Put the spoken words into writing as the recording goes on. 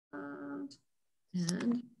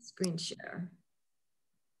And screen share.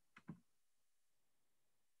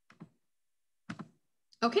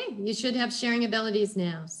 Okay, you should have sharing abilities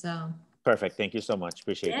now, so. Perfect, thank you so much,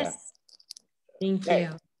 appreciate that. Thank you.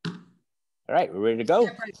 All right, we're ready to go.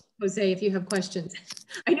 Jose, if you have questions.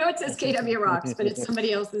 I know it says KW Rocks, but it's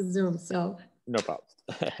somebody else's Zoom, so. No problem.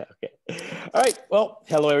 Okay. All right. Well,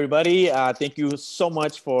 hello, everybody. Thank you so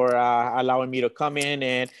much for allowing me to come in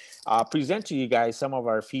and present to you guys some of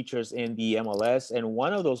our features in the MLS. And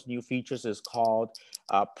one of those new features is called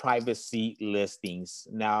privacy listings.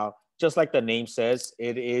 Now, just like the name says,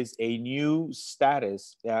 it is a new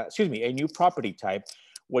status, a new property type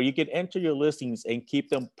where you can enter your listings and keep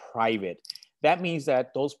them private. That means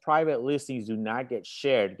that those private listings do not get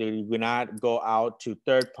shared. They do not go out to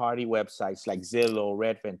third-party websites like Zillow,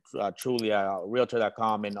 Redfin, Trulia,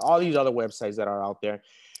 Realtor.com, and all these other websites that are out there.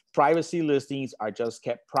 Privacy listings are just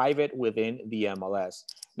kept private within the MLS.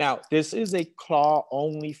 Now, this is a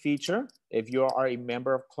Claw-only feature. If you are a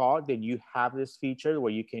member of Claw, then you have this feature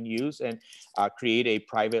where you can use and create a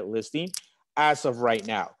private listing as of right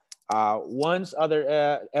now. Once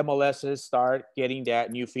other MLSs start getting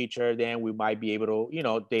that new feature, then we might be able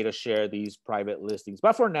to, data share these private listings.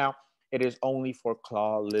 But for now, it is only for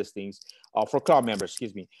Claw listings, for Claw members,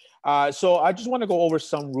 excuse me. So I just want to go over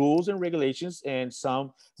some rules and regulations and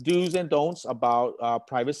some do's and don'ts about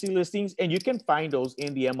privacy listings. And you can find those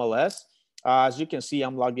in the MLS. As you can see,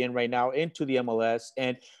 I'm logged in right now into the MLS,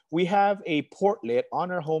 and we have a portlet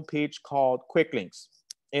on our homepage called Quick Links.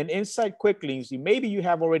 And inside Quick Links, maybe you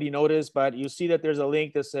have already noticed, but you see that there's a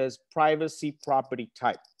link that says privacy property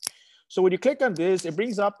type. So when you click on this, it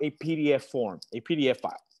brings up a PDF form, a PDF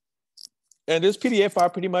file. And this PDF file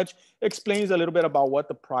pretty much explains a little bit about what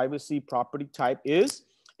the privacy property type is,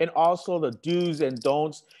 and also the do's and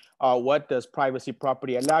don'ts. What does privacy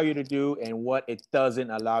property allow you to do and what it doesn't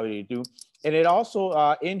allow you to do. And it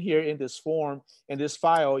also, in here in this form, in this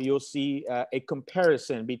file, you'll see a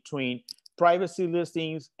comparison between privacy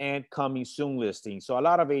listings and coming soon listings. So a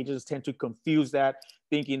lot of agents tend to confuse that,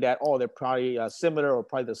 thinking that, oh, they're probably similar or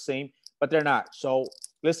probably the same, but they're not. So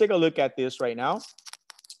let's take a look at this right now.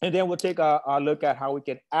 And then we'll take a look at how we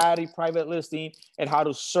can add a private listing and how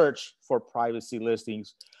to search for privacy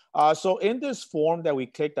listings. So in this form that we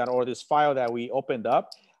clicked on, or this file that we opened up,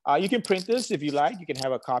 you can print this if you like. You can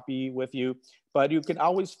have a copy with you, but you can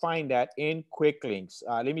always find that in Quick Links.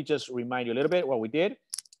 Let me just remind you a little bit what we did.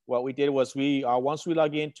 What we did was once we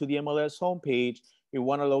log into the MLS homepage, we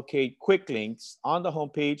want to locate Quick Links on the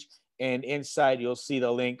homepage, and inside you'll see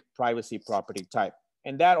the link privacy property type.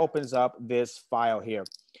 And that opens up this file here.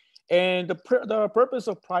 And the purpose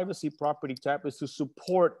of privacy property type is to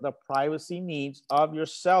support the privacy needs of your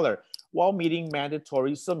seller while meeting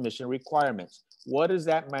mandatory submission requirements. What is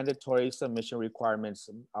that mandatory submission requirements?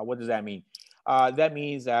 What does that mean? That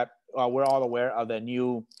means that we're all aware of the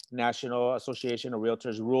new National Association of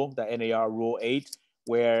Realtors rule, the NAR Rule 8,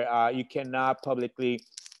 where you cannot publicly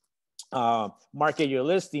market your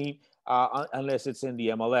listing unless it's in the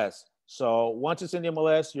MLS. So once it's in the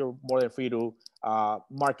MLS, you're more than free to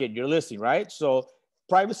market your listing, right? So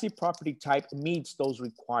privacy property type meets those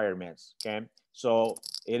requirements, okay? So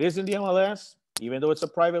it is in the MLS, even though it's a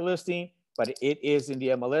private listing, but it is in the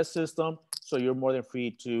MLS system. So you're more than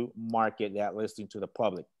free to market that listing to the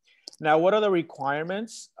public. Now, what are the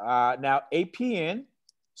requirements? Now, APN,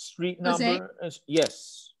 street number,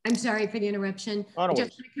 yes. I'm sorry for the interruption. Oh, no I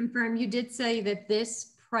just want to confirm, you did say that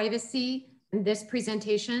this privacy and this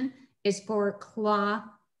presentation is for Claw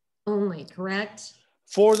only, correct?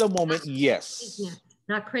 For the moment, yes.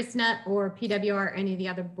 Not CRISNet or PWR or any of the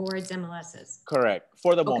other boards, MLSs. Correct.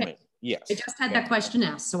 For the moment, yes. I just had that question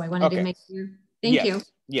asked, so I wanted to make sure. Thank you.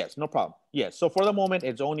 Yes, no problem. Yes, so for the moment,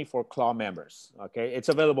 it's only for Claw members, okay? It's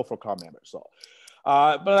available for Claw members, so.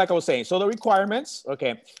 But like I was saying, so the requirements,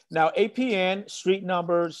 okay. Now, APN, street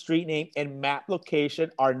number, street name, and map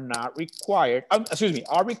location are not required,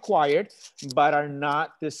 are required, but are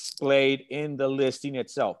not displayed in the listing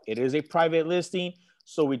itself. It is a private listing,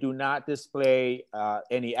 so we do not display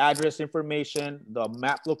any address information, the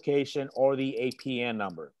map location, or the APN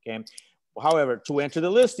number, okay? However, to enter the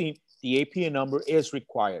listing, the APN number is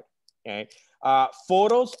required, okay?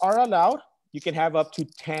 Photos are allowed. You can have up to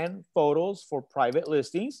 10 photos for private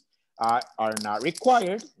listings, are not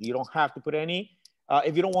required. You don't have to put any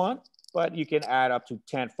if you don't want, but you can add up to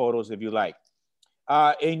 10 photos if you like.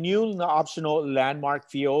 A new optional landmark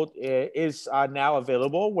field is now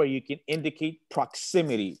available where you can indicate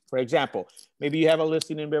proximity. For example, maybe you have a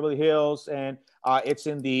listing in Beverly Hills and it's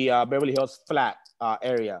in the Beverly Hills flat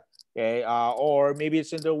area. okay? Or maybe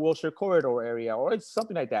it's in the Wilshire corridor area, or it's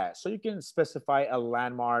something like that. So you can specify a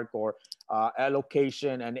landmark or a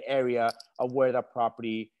location, an area of where the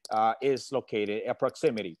property is located, a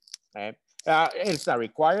proximity, right? It's not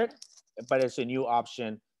required, but it's a new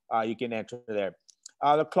option you can enter there.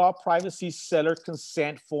 The cloud privacy seller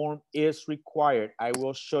consent form is required. I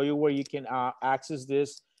will show you where you can access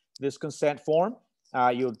this consent form.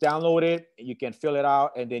 You'll download it, you can fill it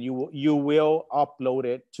out, and then you will upload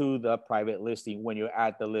it to the private listing when you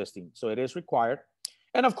add the listing. So it is required.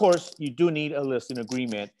 And of course, you do need a listing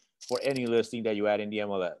agreement for any listing that you add in the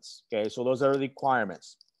MLS. Okay, so those are the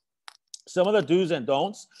requirements. Some of the do's and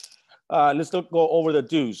don'ts. Let's go over the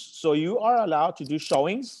do's. So you are allowed to do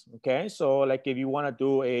showings. Okay, so like if you want to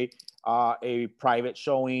do a private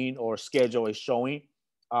showing or schedule a showing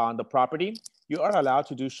on the property, you are allowed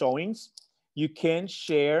to do showings. You can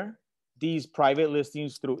share these private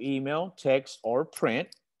listings through email, text, or print.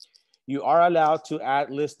 You are allowed to add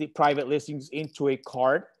private listings into a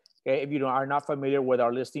card. Okay, if you are not familiar with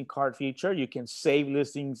our listing card feature, you can save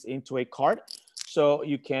listings into a card. So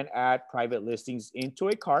you can add private listings into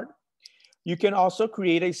a card. You can also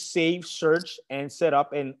create a save search and set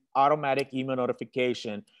up an automatic email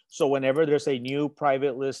notification. So whenever there's a new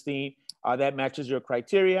private listing that matches your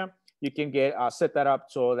criteria, you can set that up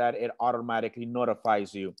so that it automatically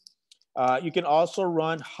notifies you. You can also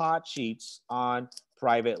run hot sheets on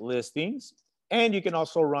private listings, and you can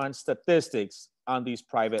also run statistics on these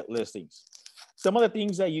private listings. Some of the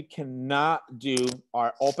things that you cannot do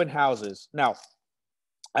are open houses. Now,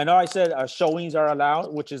 I know I said showings are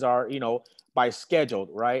allowed, which is by scheduled,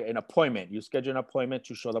 right? An appointment. You schedule an appointment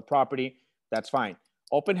to show the property. That's fine.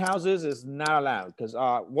 Open houses is not allowed because,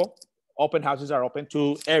 open houses are open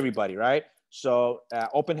to everybody, right? So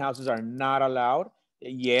open houses are not allowed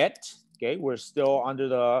yet. Okay, we're still under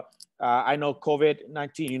the, I know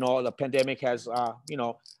COVID-19, the pandemic has,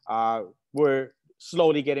 we're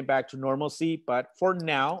slowly getting back to normalcy, but for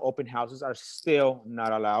now, open houses are still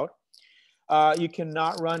not allowed. You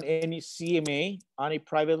cannot run any CMA on a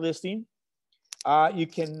private listing. You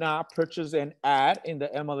cannot purchase an ad in the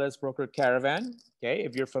MLS Broker Caravan. Okay,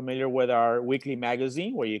 if you're familiar with our weekly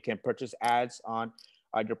magazine where you can purchase ads on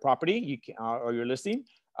your property or your listing.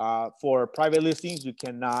 For private listings, you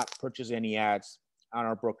cannot purchase any ads on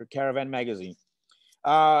our Broker Caravan magazine.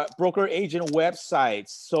 Broker agent websites.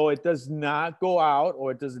 So it does not go out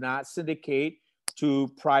or it does not syndicate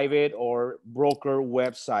to private or broker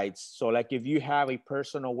websites. So like if you have a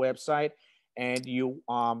personal website and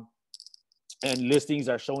and listings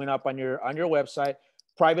are showing up on your website,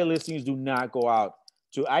 private listings do not go out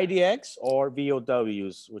to IDX or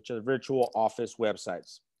VOWs, which are virtual office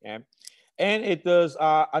websites. Okay? And it does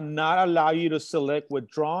not allow you to select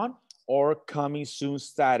withdrawn or coming soon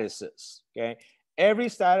statuses. Okay, every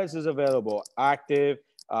status is available: active,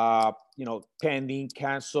 pending,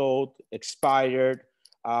 canceled, expired,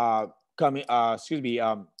 active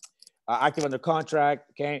under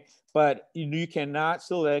contract. Okay, but you cannot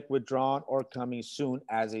select withdrawn or coming soon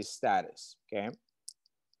as a status. Okay.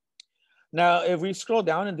 Now, if we scroll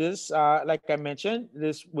down in this, like I mentioned,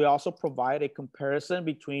 we also provide a comparison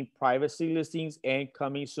between privacy listings and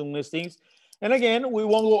coming soon listings. And again, we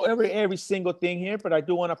won't go over every single thing here, but I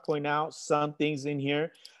do want to point out some things in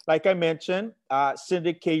here. Like I mentioned,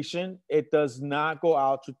 syndication, it does not go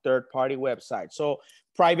out to third-party websites. So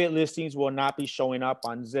private listings will not be showing up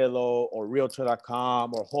on Zillow or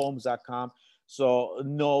Realtor.com or Homes.com. So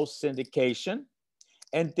no syndication.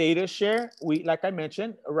 And data share, like I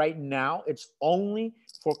mentioned, right now, it's only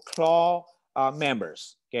for CLAW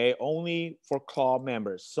members, okay? Only for CLAW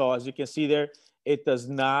members. So as you can see there, it does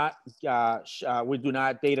not, we do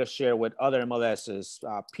not data share with other MLSs,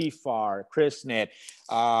 PFAR, CRISNet,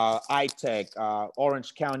 iTech,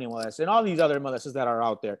 Orange County MLS, and all these other MLSs that are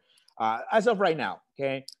out there as of right now,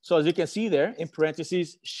 okay? So as you can see there, in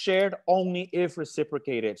parentheses, shared only if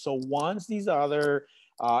reciprocated. So once these other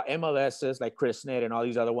MLSs like CRISNet and all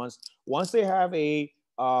these other ones, once they have a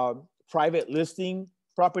private listing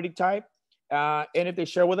property type, and if they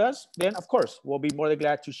share with us, then of course, we'll be more than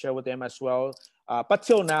glad to share with them as well. But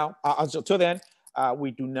till now, until then,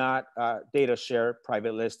 we do not data share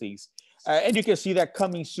private listings. And you can see that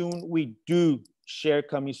coming soon, we do share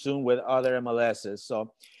coming soon with other MLSs.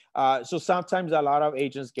 So, so sometimes a lot of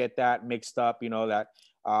agents get that mixed up,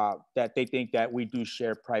 that they think that we do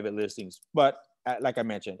share private listings. But like I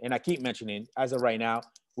mentioned, and I keep mentioning, as of right now,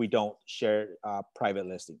 we don't share private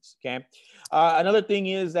listings, okay? Another thing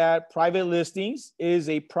is that private listings is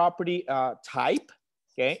a property type,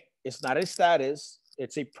 okay? It's not a status,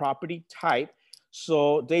 it's a property type.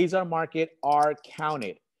 So days on market are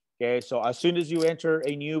counted, Okay, so as soon as you enter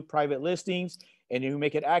a new private listings and you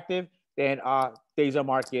make it active, then days on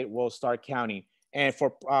market will start counting. And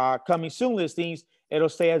for coming soon listings, it'll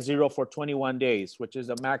stay at 0 for 21 days, which is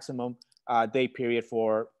the maximum day period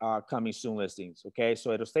for coming soon listings. Okay,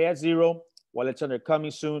 so it'll stay at 0 while it's under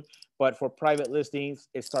coming soon, but for private listings,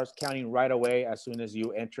 it starts counting right away as soon as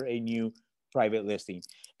you enter a new private listing.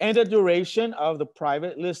 And the duration of the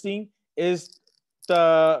private listing is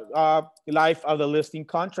the life of the listing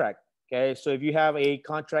contract. Okay, so if you have a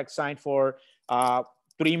contract signed for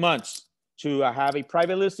 3 months to have a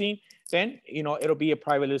private listing, then it'll be a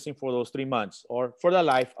private listing for those 3 months or for the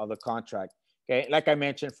life of the contract. Okay, like I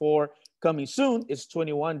mentioned, for coming soon, it's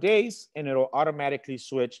 21 days, and it'll automatically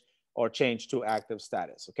switch or change to active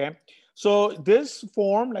status. Okay, so this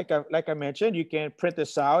form, like I mentioned, you can print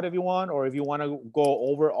this out if you want, or if you want to go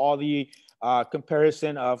over all the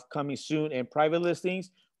comparison of coming soon and private listings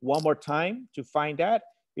one more time to find that,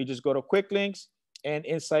 you just go to quick links, and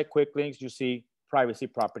inside quick links you see privacy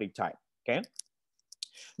property type. Okay,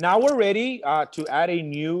 now we're ready to add a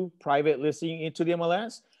new private listing into the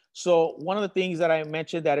MLS. So one of the things that I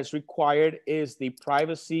mentioned that is required is the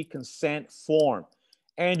privacy consent form.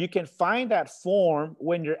 And you can find that form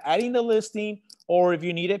when you're adding the listing, or if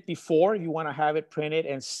you need it before, if you want to have it printed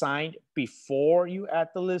and signed before you add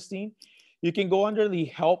the listing, you can go under the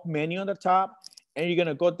help menu on the top, and you're going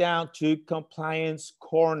to go down to compliance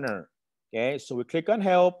corner. Okay, so we click on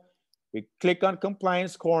help, we click on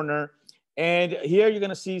compliance corner, and here you're going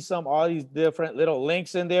to see all these different little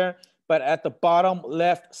links in there. But at the bottom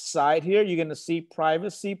left side here, you're going to see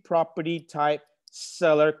privacy property type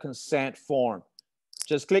seller consent form.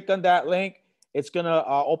 Just click on that link. It's going to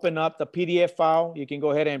open up the PDF file. You can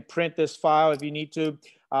go ahead and print this file if you need to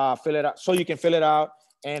fill it out, so you can fill it out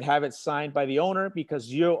and have it signed by the owner,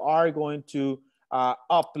 because you are going to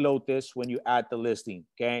upload this when you add the listing.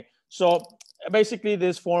 Okay, so basically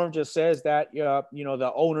this form just says that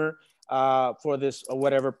the owner for this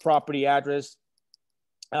whatever property address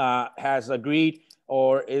has agreed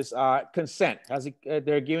or is consent.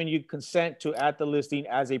 They're giving you consent to add the listing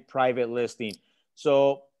as a private listing.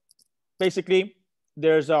 So basically,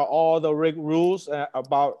 there's all the rules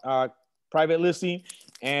about private listing,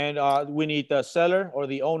 and we need the seller or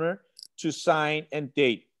the owner to sign and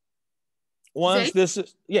date. Once Jay? this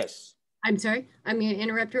is, yes. I'm sorry, I'm going to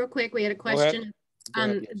interrupt real quick. We had a question. Go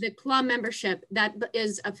ahead, yes. The club membership that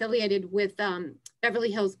is affiliated with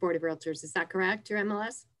Beverly Hills Board of Realtors. Is that correct, your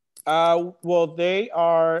MLS? Well, they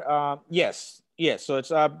are, yes. So it's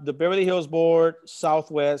the Beverly Hills Board,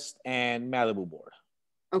 Southwest, and Malibu Board.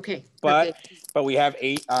 Okay. But we have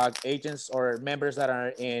 8 agents or members that are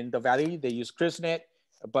in the Valley. They use ChrisNet,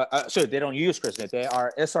 but sorry, they don't use ChrisNet. They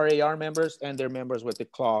are SRAR members, and they're members with the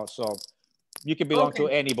Claw. So you can belong to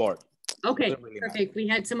any board. Okay, really perfect. We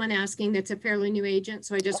had someone asking that's a fairly new agent,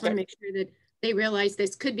 so I just want to make sure that they realize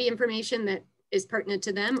this could be information that is pertinent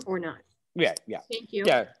to them or not. Yeah. Thank you.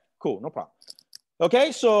 Yeah, cool, no problem.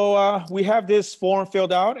 Okay, so we have this form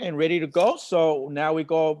filled out and ready to go. So now we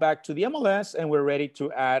go back to the MLS and we're ready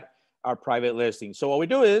to add our private listing. So what we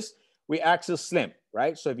do is we access Slim,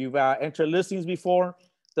 right? So if you've entered listings before,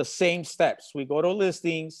 the same steps. We go to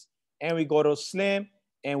listings and we go to Slim,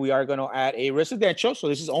 and we are going to add a residential. So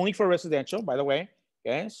this is only for residential, by the way.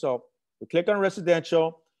 Okay, so we click on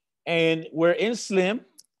residential and we're in Slim,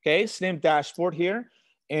 okay, Slim dashboard here.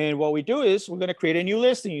 And what we do is we're going to create a new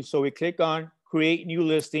listing. So we click on create new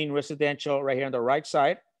listing residential right here on the right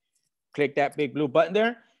side. Click that big blue button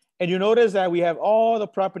there. And you notice that we have all the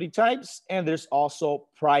property types, and there's also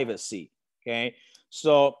privacy. Okay,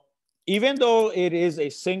 so even though it is a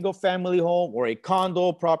single family home or a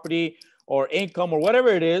condo property or income or whatever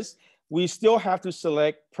it is, we still have to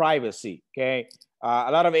select privacy. Okay,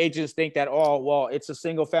 a lot of agents think that, oh, well, it's a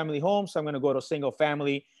single family home, so I'm going to go to single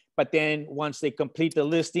family. But then once they complete the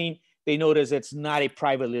listing, they notice it's not a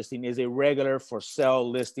private listing, it's a regular for sale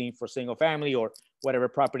listing for single family or whatever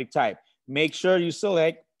property type. Make sure you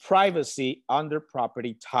select privacy under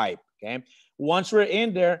property type. Okay, once we're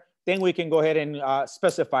in there, then we can go ahead and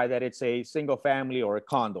specify that it's a single family or a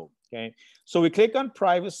condo. Okay, so we click on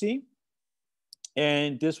privacy,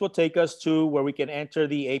 and this will take us to where we can enter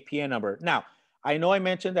the APN number. Now, I know I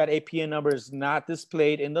mentioned that APN number is not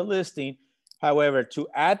displayed in the listing. However, to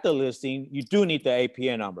add the listing, you do need the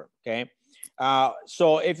APN number, okay?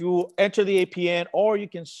 So if you enter the APN, or you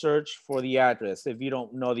can search for the address if you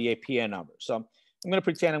don't know the APN number. So I'm gonna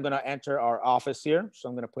pretend I'm gonna enter our office here. So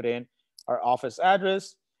I'm gonna put in our office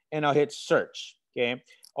address, and I'll hit search, okay?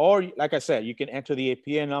 Or like I said, you can enter the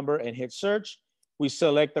APN number and hit search. We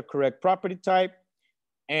select the correct property type.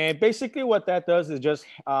 And basically what that does is just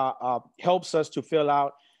helps us to fill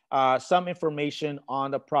out some information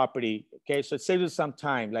on the property. Okay, so it saves us some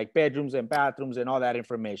time, like bedrooms and bathrooms and all that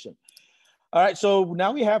information. All right, so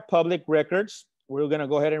now we have public records. We're gonna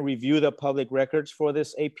go ahead and review the public records for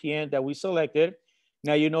this APN that we selected.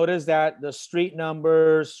 Now you notice that the street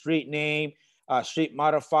number, street name, street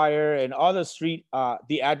modifier, and all the street,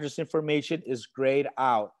 the address information is grayed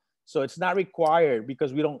out. So it's not required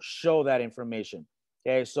because we don't show that information.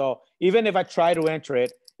 Okay, so even if I try to enter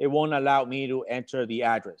it, it won't allow me to enter the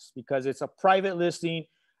address because it's a private listing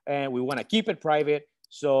and we wanna keep it private,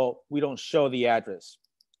 so we don't show the address.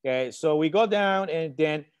 Okay, so we go down and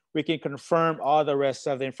then we can confirm all the rest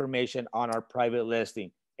of the information on our private listing.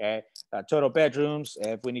 Okay, total bedrooms.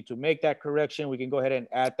 If we need to make that correction, we can go ahead and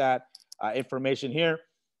add that information here.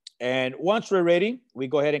 And once we're ready, we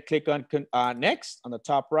go ahead and click on next on the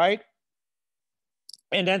top right.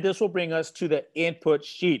 And then this will bring us to the input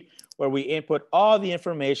sheet where we input all the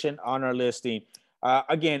information on our listing.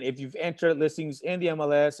 Again, if you've entered listings in the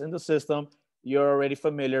MLS, in the system, you're already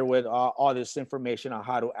familiar with all this information on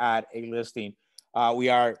how to add a listing. We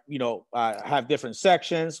are, have different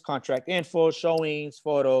sections, contract info, showings,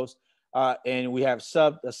 photos, and we have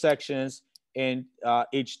sub sections in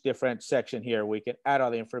each different section here. We can add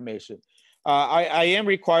all the information. I am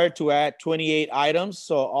required to add 28 items.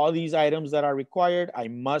 So all these items that are required, I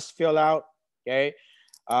must fill out, okay?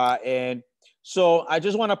 And so I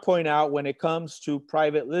just wanna point out when it comes to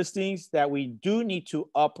private listings that we do need to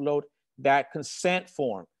upload that consent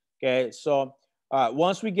form, okay? So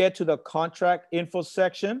once we get to the contract info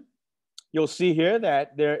section, you'll see here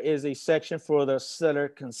that there is a section for the seller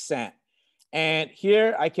consent. And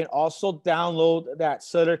here I can also download that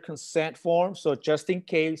seller consent form. So just in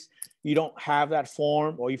case you don't have that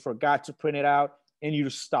form or you forgot to print it out and you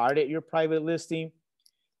started your private listing,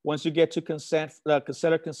 once you get to the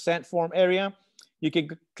seller consent form area, you can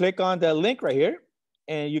click on the link right here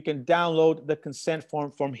and you can download the consent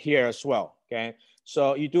form from here as well, okay?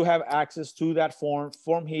 So you do have access to that form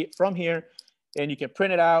from here, and you can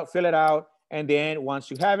print it out, fill it out, and then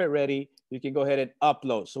once you have it ready, you can go ahead and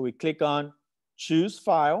upload. So we click on choose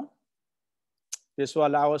file. This will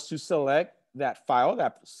allow us to select that file,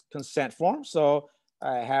 that consent form. So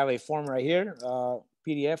I have a form right here,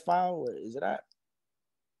 PDF file, where is it at?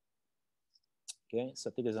 Okay, so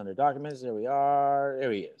I think it's under documents. There we are.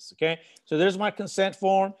 There he is. Okay, so there's my consent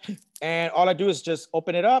form, and all I do is just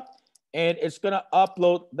open it up, and it's gonna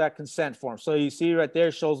upload that consent form. So you see right there,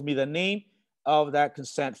 it shows me the name of that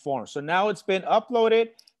consent form. So now it's been uploaded.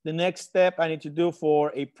 The next step I need to do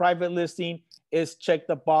for a private listing is check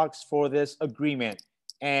the box for this agreement.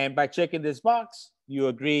 And by checking this box, you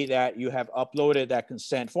agree that you have uploaded that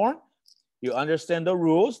consent form. You understand the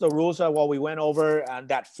rules. The rules are what we went over on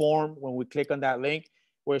that form when we click on that link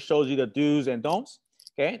where it shows you the do's and don'ts.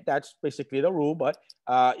 Okay, that's basically the rule, but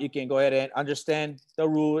you can go ahead and understand the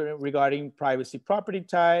rule regarding privacy property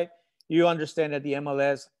type. You understand that the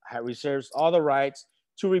MLS reserves all the rights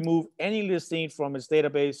to remove any listing from its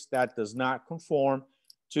database that does not conform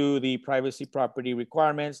to the privacy property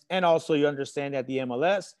requirements. And also you understand that the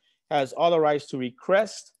MLS has all the rights to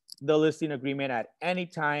request the listing agreement at any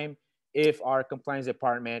time if our compliance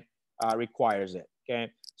department requires it,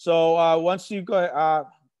 okay? So once you go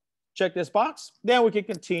check this box, then we can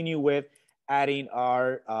continue with adding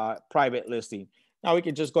our private listing. Now we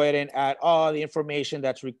can just go ahead and add all the information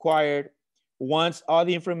that's required. Once all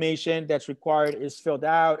the information that's required is filled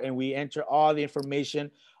out and we enter all the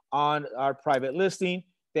information on our private listing,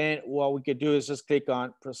 then what we could do is just click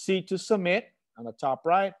on proceed to submit on the top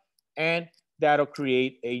right, and that'll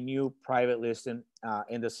create a new private listing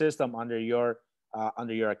in the system under your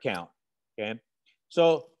account, okay?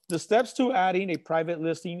 So the steps to adding a private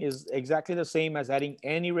listing is exactly the same as adding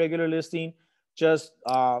any regular listing, just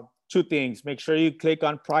two things. Make sure you click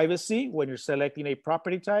on privacy when you're selecting a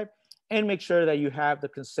property type, and make sure that you have the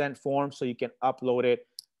consent form so you can upload it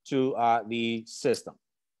to the system.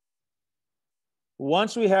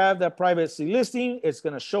 Once we have the privacy listing, it's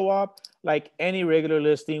gonna show up like any regular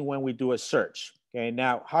listing when we do a search. Okay,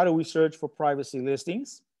 now how do we search for privacy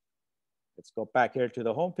listings? Let's go back here to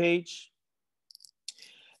the home page.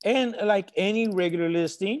 And like any regular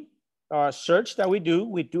listing search that we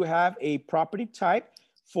do have a property type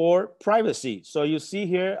for privacy. So you see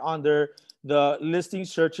here under the listing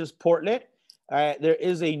searches portlet, there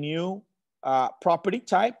is a new property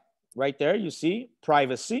type right there. You see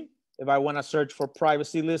privacy. If I want to search for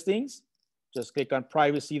privacy listings, just click on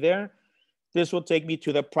privacy there. This will take me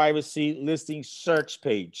to the privacy listing search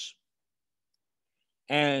page.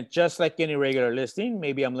 And just like any regular listing,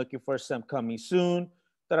 maybe I'm looking for some coming soon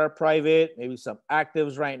that are private, maybe some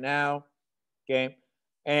actives right now, okay?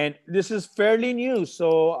 And this is fairly new.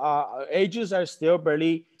 So agents are still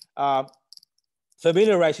barely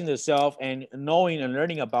familiarizing themselves and knowing and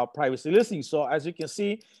learning about privacy listings. So as you can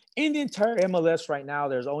see, in the entire MLS right now,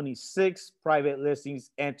 there's only 6 private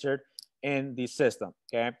listings entered in the system,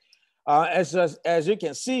 okay? As you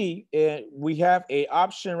can see, we have a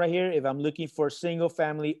option right here if I'm looking for single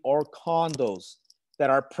family or condos that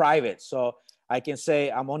are private. So I can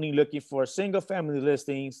say I'm only looking for single family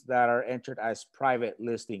listings that are entered as private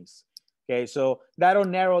listings. Okay, so that'll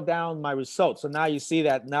narrow down my results. So now you see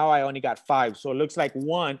that now I only got 5. So it looks like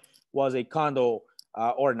 1 was a condo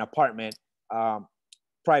or an apartment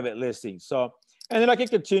private listing. So, and then I can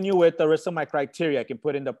continue with the rest of my criteria. I can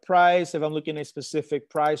put in the price if I'm looking at a specific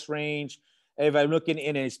price range. If I'm looking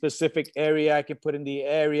in a specific area, I can put in the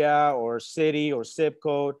area or city or zip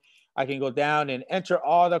code. I can go down and enter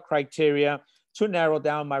all the criteria to narrow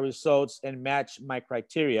down my results and match my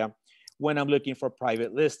criteria when I'm looking for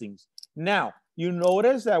private listings. Now, you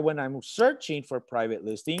notice that when I'm searching for private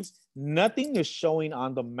listings, nothing is showing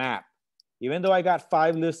on the map. Even though I got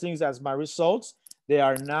 5 listings as my results, they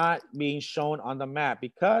are not being shown on the map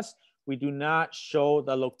because we do not show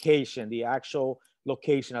the location, the actual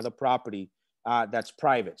location of the property that's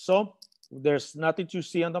private. So there's nothing to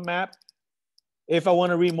see on the map. If I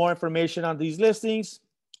want to read more information on these listings,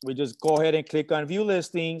 we just go ahead and click on view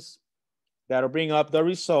listings. That'll bring up the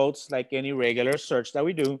results like any regular search that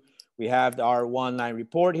we do. We have our 1-line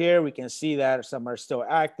report here. We can see that some are still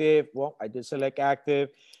active. Well, I did select active.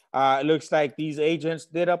 It looks like these agents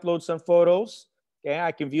did upload some photos. Okay,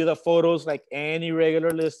 I can view the photos like any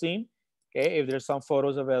regular listing. Okay, if there's some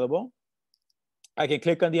photos available. I can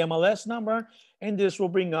click on the MLS number and this will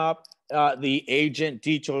bring up the agent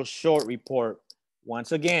detail short report.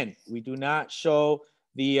 Once again, we do not show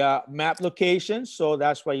the map location, so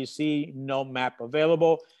that's why you see no map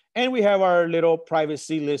available. And we have our little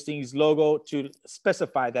privacy listings logo to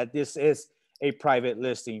specify that this is a private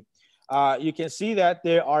listing. You can see that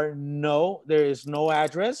there is no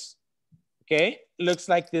address. Okay, looks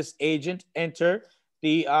like this agent entered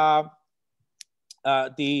the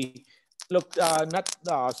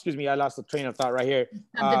excuse me, I lost the train of thought right here.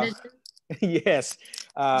 Yes.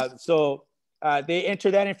 They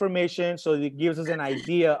enter that information, so it gives us an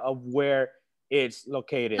idea of where it's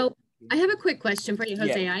located. So I have a quick question for you,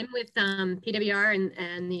 Jose. Yeah. I'm with PWR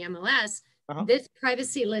and the MLS. Uh-huh. This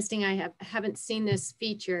privacy listing, I haven't seen this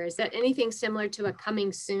feature. Is that anything similar to a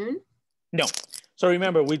coming soon? No. So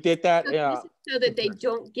remember, we did that. So that they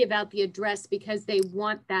don't give out the address because they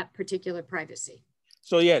want that particular privacy.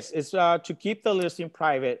 So yes, it's to keep the listing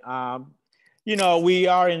private. You know, we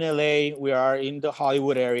are in LA, we are in the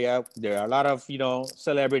Hollywood area. There are a lot of, you know,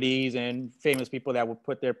 celebrities and famous people that will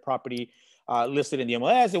put their property listed in the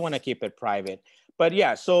MLS. They want to keep it private. But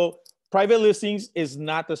yeah, so private listings is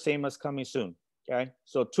not the same as coming soon. Okay,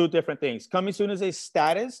 so 2 different things. Coming soon is a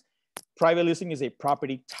status. Private listing is a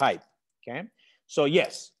property type. Okay, so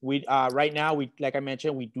yes, we right now, like I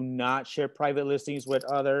mentioned, we do not share private listings with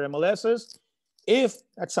other MLSs. If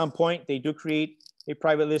at some point they do create a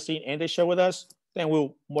private listing and they share with us, then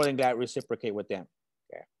we'll more than glad reciprocate with them.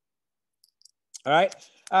 Okay. All right.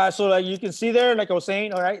 So you can see there, like I was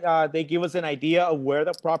saying, all right, they give us an idea of where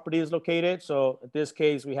the property is located. So in this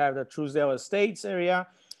case, we have the Truesdale Estates area,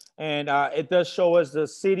 and it does show us the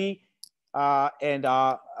city and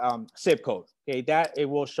zip code. Okay, that it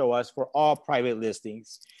will show us for all private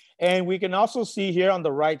listings. And we can also see here on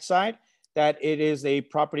the right side that it is a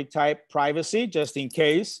property type privacy, just in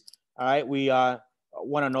case. All right, we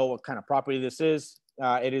want to know what kind of property this is.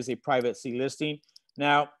 It is a privacy listing.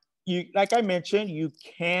 Now, like I mentioned, you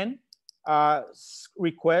can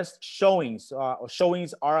request showings.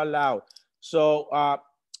 Showings are allowed. So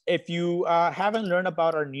if you haven't learned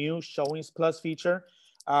about our new Showings Plus feature,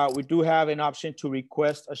 we do have an option to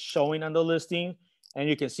request a showing on the listing. And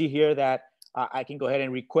you can see here that I can go ahead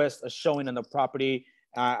and request a showing on the property.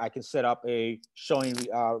 I can set up a showing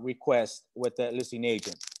request with the listing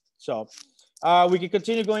agent. So we can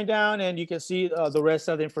continue going down and you can see the rest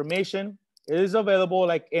of the information. It is available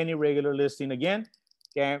like any regular listing again.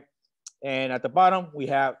 Okay. And at the bottom, we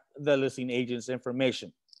have the listing agent's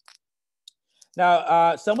information.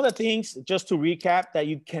 Now, some of the things, just to recap, that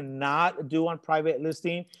you cannot do on private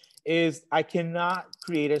listing is I cannot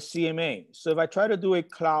create a CMA. So if I try to do a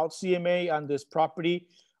cloud CMA on this property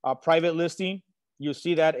private listing, you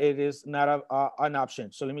see that it is not an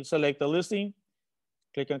option. So let me select the listing,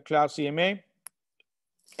 click on cloud CMA,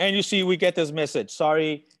 and you see we get this message.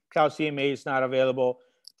 Sorry, cloud CMA is not available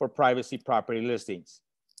for privacy property listings.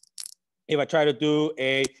 If I try to do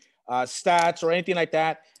a stats or anything like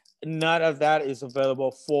that, none of that is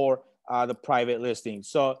available for the private listing.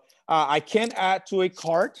 So I can add to a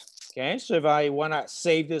cart. Okay, so if I want to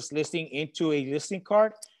save this listing into a listing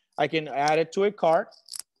cart, I can add it to a cart.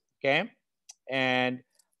 Okay, and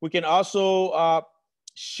we can also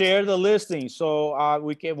share the listing. So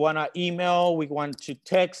we can want to email, we want to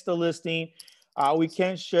text the listing. We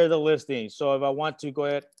can share the listing. So if I want to go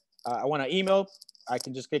ahead, I want to email, I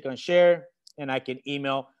can just click on share and I can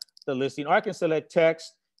email the listing, or I can select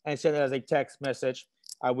text and send it as a text message.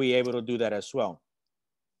 I'll be able to do that as well.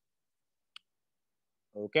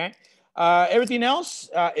 Okay. Everything else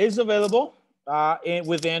is available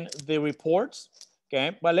within the reports.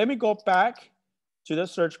 Okay. But let me go back to the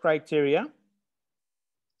search criteria.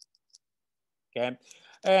 Okay.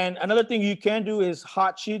 And another thing you can do is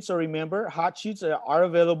hot sheets. So remember, hot sheets are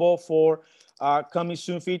available for coming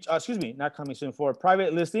soon feature, excuse me, not coming soon, for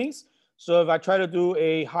private listings. So if I try to do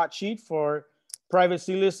a hot sheet for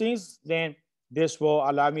privacy listings, then this will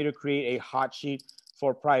allow me to create a hot sheet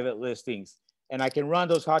for private listings. And I can run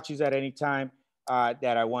those hot sheets at any time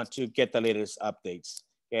that I want to get the latest updates.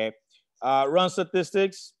 Okay. Run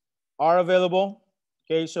statistics are available.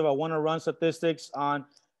 Okay. So if I want to run statistics on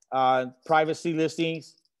privacy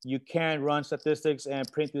listings, you can run statistics and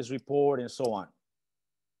print this report and so on.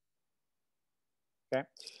 Okay.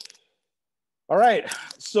 All right.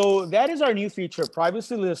 So that is our new feature,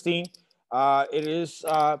 privacy listing. It is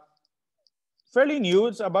fairly new.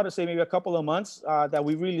 It's about to say maybe a couple of months that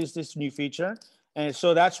we released this new feature. And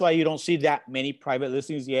so that's why you don't see that many private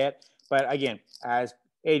listings yet. But again, as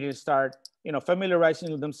agents start,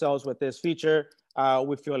 familiarizing themselves with this feature,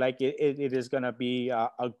 we feel like it is going to be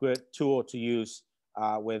a good tool to use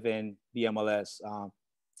within the MLS.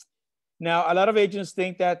 Now, a lot of agents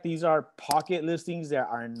think that these are pocket listings. There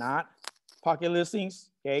are not pocket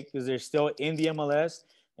listings, okay, because they're still in the MLS.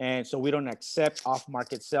 And so we don't accept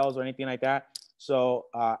off-market sales or anything like that. So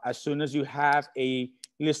as soon as you have a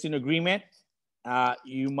listing agreement,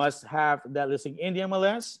 you must have that listing in the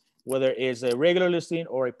MLS. Whether it's a regular listing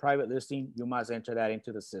or a private listing, you must enter that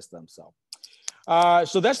into the system. So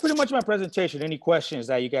that's pretty much my presentation. Any questions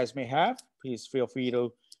that you guys may have, please feel free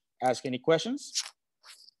to ask any questions.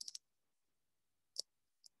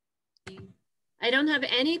 I don't have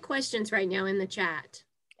any questions right now in the chat.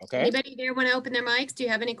 Okay. Anybody there want to open their mics? Do you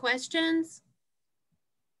have any questions?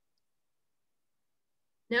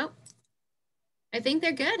 Nope. I think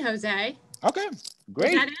they're good, Jose. Okay,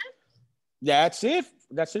 great. Is that it? That's it.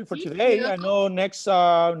 That's it for today. I know next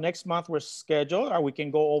month we're scheduled, or we can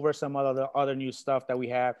go over some other new stuff that we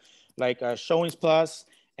have, like Showings Plus,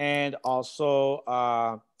 and also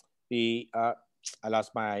I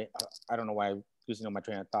lost my I don't know why I'm losing my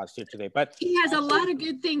train of thoughts here today, but he has a lot of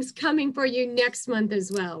good things coming for you next month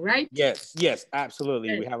as well, right? Yes, absolutely.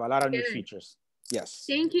 Good. We have a lot of new features. Yes.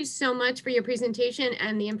 Thank you so much for your presentation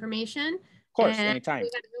and the information. Of course, anytime. We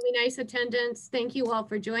had really nice attendance. Thank you all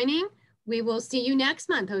for joining. We will see you next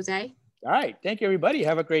month, Jose. All right. Thank you, everybody.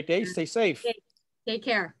 Have a great day. Stay safe. Take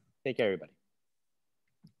care. Take care, everybody.